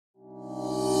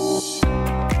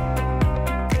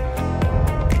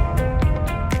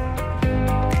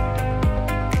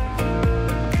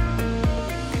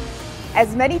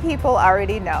As many people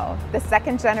already know, the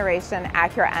second generation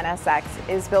Acura NSX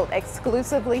is built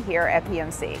exclusively here at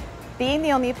PMC. Being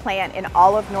the only plant in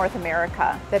all of North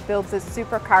America that builds a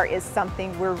supercar is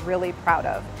something we're really proud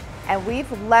of. And we've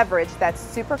leveraged that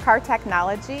supercar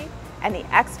technology and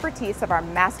the expertise of our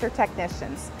master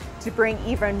technicians to bring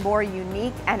even more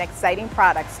unique and exciting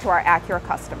products to our Acura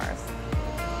customers.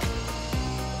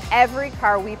 Every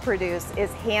car we produce is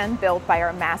hand-built by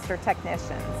our master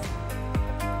technicians.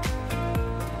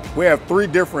 We have 3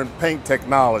 different paint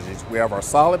technologies. We have our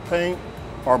solid paint,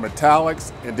 our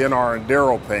metallics, and then our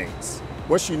Enduro paints.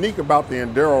 What's unique about the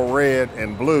Enduro red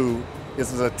and blue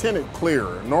is it's a tinted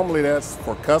clear. Normally that's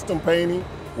for custom painting,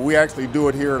 but we actually do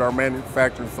it here at our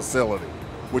manufacturing facility,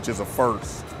 which is a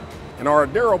first. In our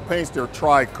Enduro paints, they're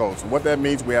tri-coats. What that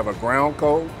means, we have a ground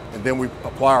coat, and then we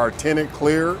apply our tinted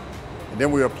clear, and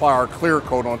then we apply our clear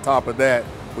coat on top of that,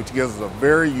 which gives us a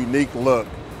very unique look.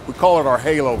 We call it our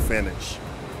halo finish.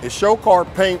 It's show car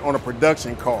paint on a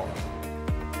production car.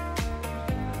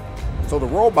 So the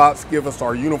robots give us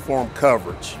our uniform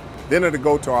coverage. Then it'll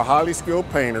go to our highly skilled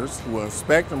painters who will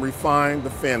inspect and refine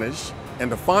the finish.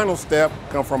 And the final step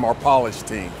comes from our polish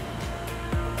team.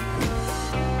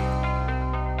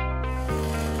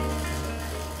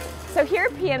 So here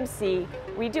at PMC,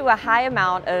 we do a high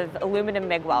amount of aluminum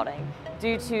MIG welding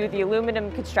due to the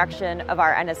aluminum construction of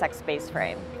our NSX base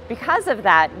frame. Because of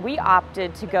that, we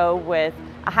opted to go with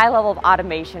a high level of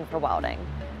automation for welding.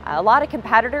 A lot of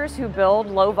competitors who build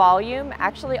low volume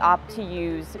actually opt to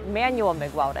use manual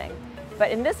MIG welding.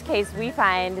 But in this case, we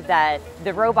find that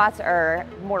the robots are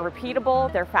more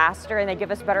repeatable, they're faster, and they give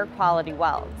us better quality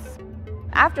welds.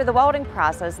 After the welding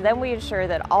process, then we ensure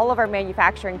that all of our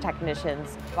manufacturing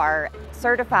technicians are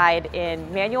certified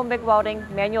in manual MIG welding,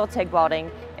 manual TIG welding,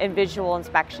 and visual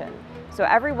inspection. So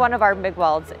every one of our MIG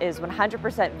welds is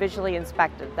 100% visually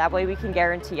inspected. That way we can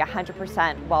guarantee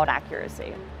 100% weld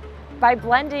accuracy. By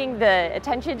blending the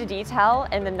attention to detail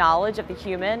and the knowledge of the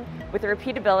human with the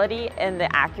repeatability and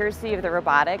the accuracy of the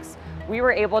robotics, we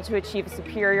were able to achieve a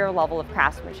superior level of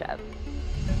craftsmanship.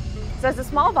 So as a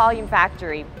small volume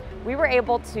factory, we were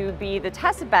able to be the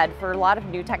test bed for a lot of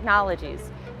new technologies.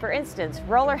 For instance,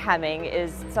 roller hemming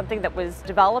is something that was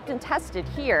developed and tested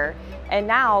here, and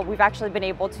now we've actually been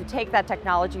able to take that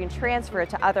technology and transfer it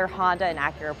to other Honda and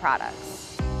Acura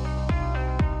products.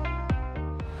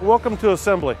 Welcome to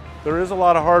assembly. There is a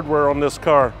lot of hardware on this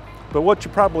car, but what you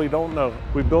probably don't know,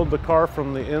 we build the car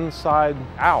from the inside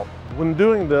out. When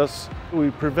doing this,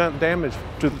 we prevent damage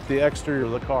to the exterior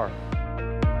of the car.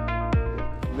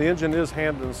 The engine is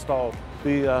hand installed.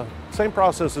 The same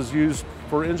process is used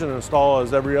for engine install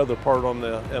as every other part on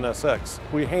the NSX.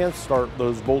 We hand start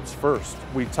those bolts first.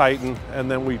 We tighten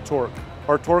and then we torque.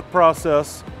 Our torque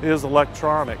process is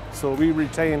electronic, so we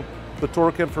retain the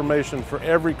torque information for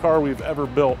every car we've ever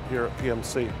built here at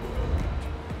PMC.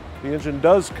 The engine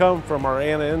does come from our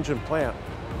Anna engine plant.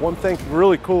 One thing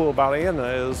really cool about Anna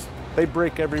is they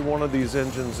break every one of these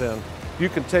engines in. You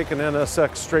can take an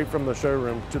NSX straight from the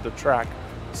showroom to the track,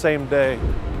 same day,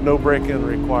 no break-in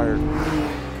required.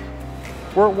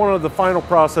 We're at one of the final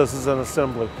processes in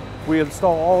assembly. We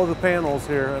install all of the panels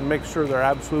here and make sure they're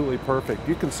absolutely perfect.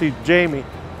 You can see Jamie,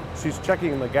 she's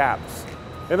checking the gaps.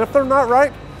 And if they're not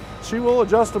right, she will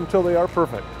adjust them till they are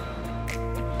perfect.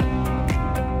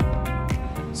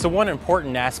 So one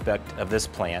important aspect of this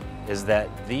plant is that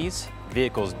these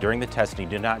vehicles during the testing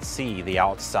do not see the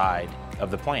outside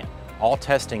of the plant. All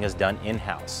testing is done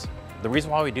in-house. The reason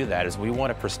why we do that is we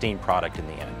want a pristine product in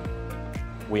the end.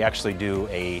 We actually do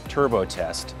a turbo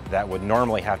test that would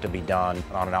normally have to be done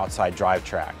on an outside drive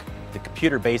track. The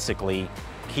computer basically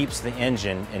keeps the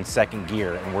engine in second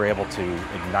gear, and we're able to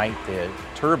ignite the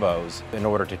turbos in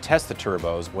order to test the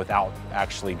turbos without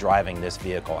actually driving this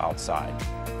vehicle outside.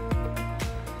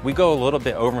 We go a little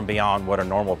bit over and beyond what a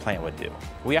normal plant would do.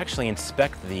 We actually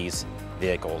inspect these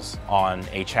vehicles on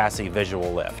a chassis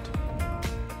visual lift.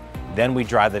 Then we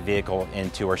drive the vehicle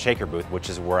into our shaker booth, which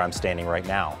is where I'm standing right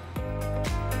now.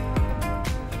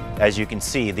 As you can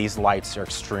see, these lights are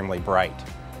extremely bright.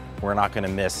 We're not going to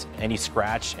miss any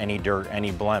scratch, any dirt,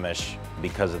 any blemish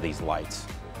because of these lights.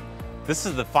 This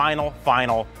is the final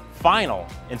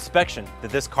inspection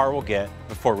that this car will get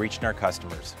before reaching our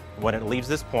customers. When it leaves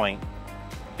this point,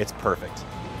 it's perfect.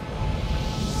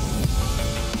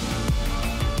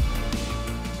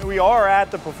 We are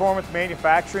at the Performance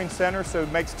Manufacturing Center, so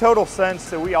it makes total sense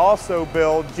that we also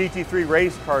build GT3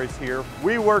 race cars here.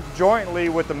 We work jointly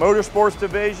with the Motorsports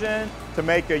Division to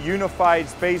make a unified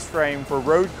space frame for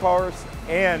road cars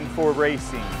and for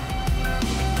racing.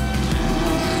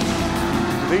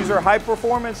 These are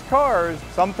high-performance cars.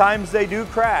 Sometimes they do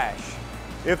crash.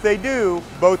 If they do,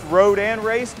 both road and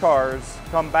race cars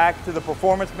come back to the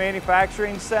Performance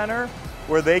Manufacturing Center,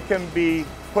 where they can be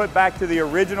put back to the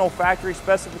original factory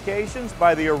specifications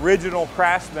by the original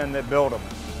craftsmen that built them.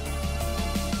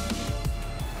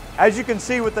 As you can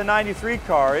see with the 93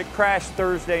 car, it crashed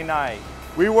Thursday night.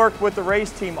 We worked with the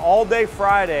race team all day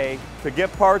Friday to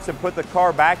get parts and put the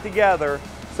car back together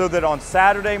so that on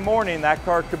Saturday morning that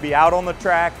car could be out on the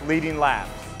track leading laps.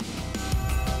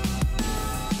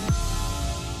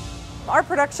 Our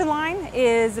production line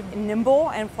is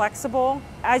nimble and flexible.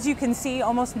 As you can see,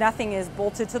 almost nothing is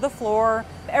bolted to the floor.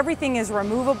 Everything is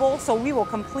removable, so we will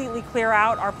completely clear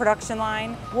out our production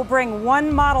line. We'll bring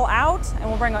one model out and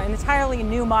we'll bring an entirely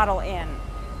new model in.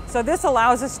 So this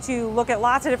allows us to look at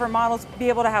lots of different models, be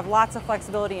able to have lots of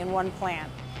flexibility in one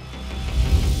plant.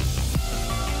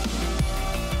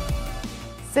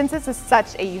 Since this is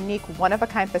such a unique,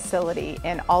 one-of-a-kind facility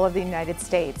in all of the United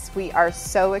States, we are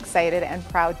so excited and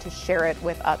proud to share it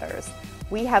with others.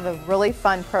 We have a really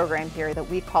fun program here that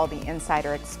we call the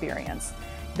Insider Experience.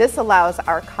 This allows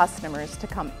our customers to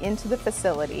come into the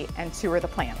facility and tour the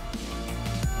plant.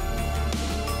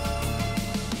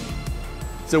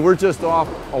 So we're just off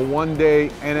a one-day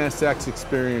NSX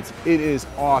experience. It is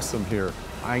awesome here.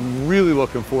 I'm really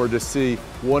looking forward to see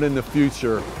what in the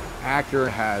future Acura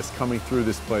has coming through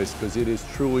this place, because it is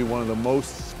truly one of the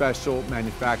most special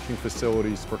manufacturing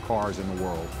facilities for cars in the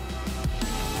world.